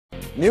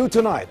New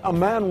tonight, a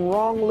man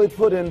wrongly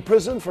put in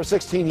prison for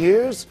 16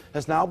 years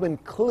has now been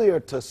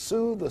cleared to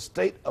sue the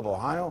state of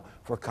Ohio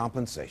for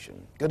compensation.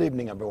 Good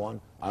evening, everyone.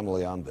 I'm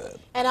Leon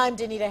Bibb. And I'm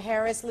Danita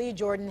Harris. Lee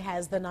Jordan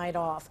has the night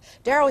off.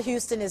 Daryl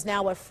Houston is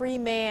now a free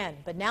man,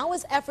 but now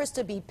his efforts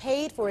to be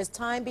paid for his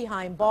time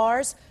behind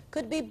bars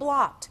could be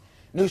blocked.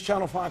 News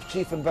Channel 5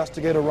 Chief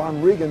Investigator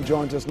Ron Regan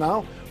joins us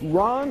now.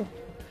 Ron,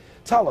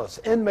 tell us,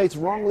 inmates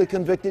wrongly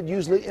convicted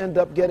usually end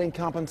up getting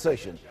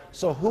compensation.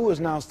 So who is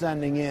now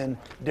standing in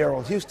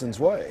Daryl Houston's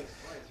way?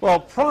 Well,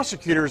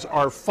 prosecutors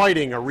are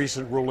fighting a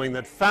recent ruling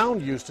that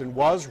found Houston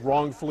was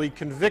wrongfully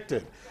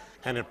convicted,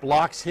 and it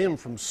blocks him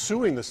from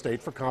suing the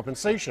state for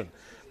compensation.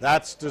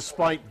 That's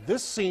despite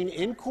this scene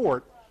in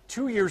court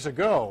 2 years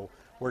ago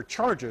where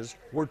charges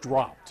were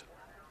dropped.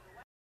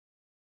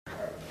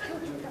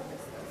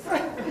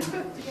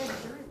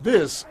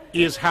 This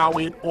is how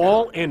it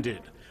all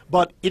ended.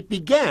 But it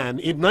began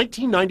in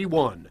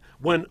 1991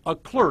 when a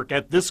clerk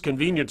at this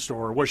convenience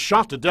store was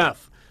shot to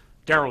death.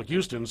 Daryl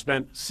Houston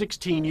spent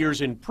 16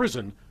 years in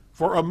prison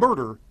for a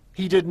murder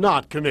he did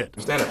not commit.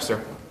 Stand up,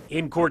 sir.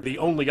 In court, the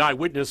only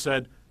eyewitness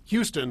said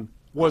Houston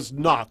was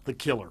not the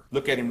killer.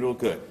 Look at him real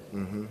good.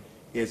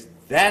 Is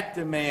that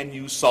the man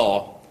you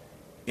saw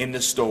in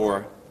the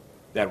store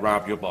that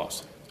robbed your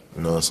boss?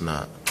 No, it's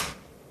not.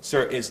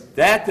 Sir, is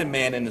that the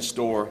man in the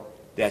store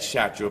that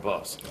shot your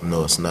boss?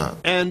 No, it's not.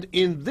 And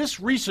in this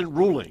recent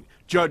ruling,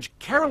 Judge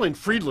Carolyn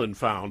Friedland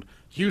found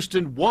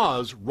Houston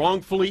was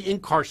wrongfully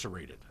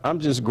incarcerated. I'm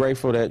just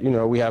grateful that,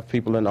 we have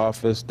people in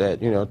office that,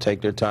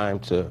 take their time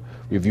to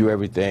review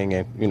everything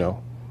and,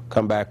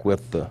 come back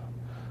with the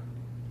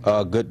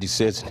good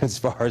decision as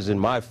far as in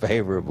my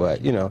favor.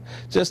 But,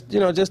 just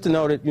to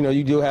know that,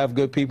 you do have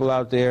good people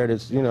out there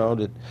that's,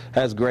 that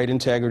has great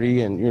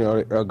integrity and,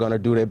 are going to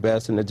do their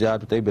best in the job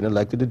that they've been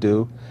elected to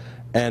do.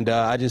 And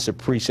I just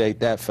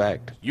appreciate that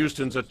fact.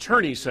 Houston's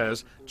attorney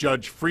says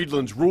Judge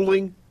Friedland's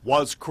ruling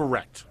was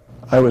correct.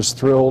 I was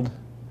thrilled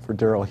for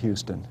Daryl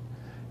Houston.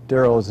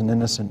 Daryl is an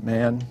innocent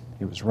man.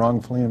 He was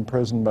wrongfully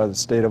imprisoned by the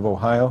state of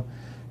Ohio,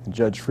 and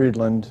Judge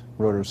Friedland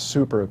wrote a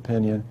super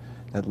opinion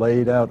that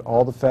laid out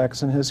all the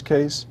facts in his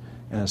case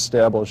and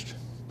established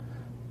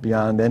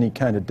beyond any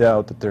kind of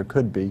doubt that there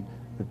could be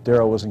that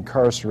Daryl was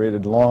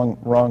incarcerated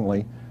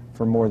wrongly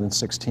for more than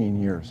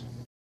 16 years.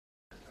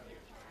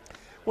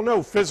 Well,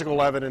 no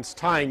physical evidence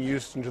tying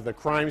Houston to the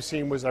crime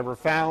scene was ever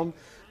found,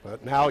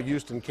 but now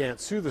Houston can't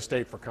sue the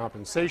state for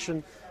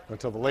compensation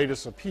until the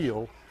latest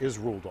appeal is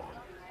ruled on.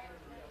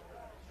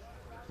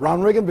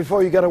 Ron Regan,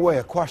 before you get away,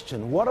 a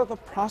question. What are the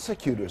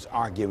prosecutors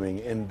arguing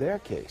in their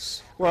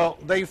case? Well,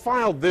 they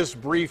filed this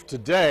brief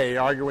today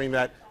arguing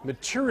that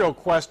material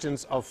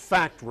questions of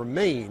fact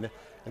remain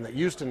and that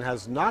Houston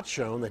has not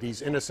shown that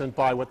he's innocent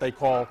by what they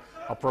call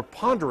a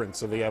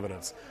preponderance of the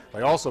evidence.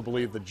 They also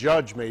believe the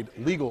judge made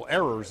legal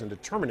errors in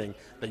determining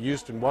that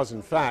Houston was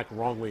in fact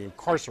wrongly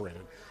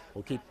incarcerated.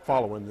 We'll keep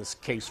following this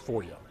case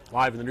for you.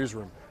 Live in the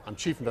newsroom, I'm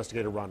Chief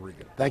Investigator Ron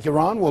Regan. Thank you,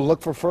 Ron. We'll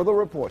look for further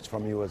reports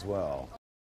from you as well.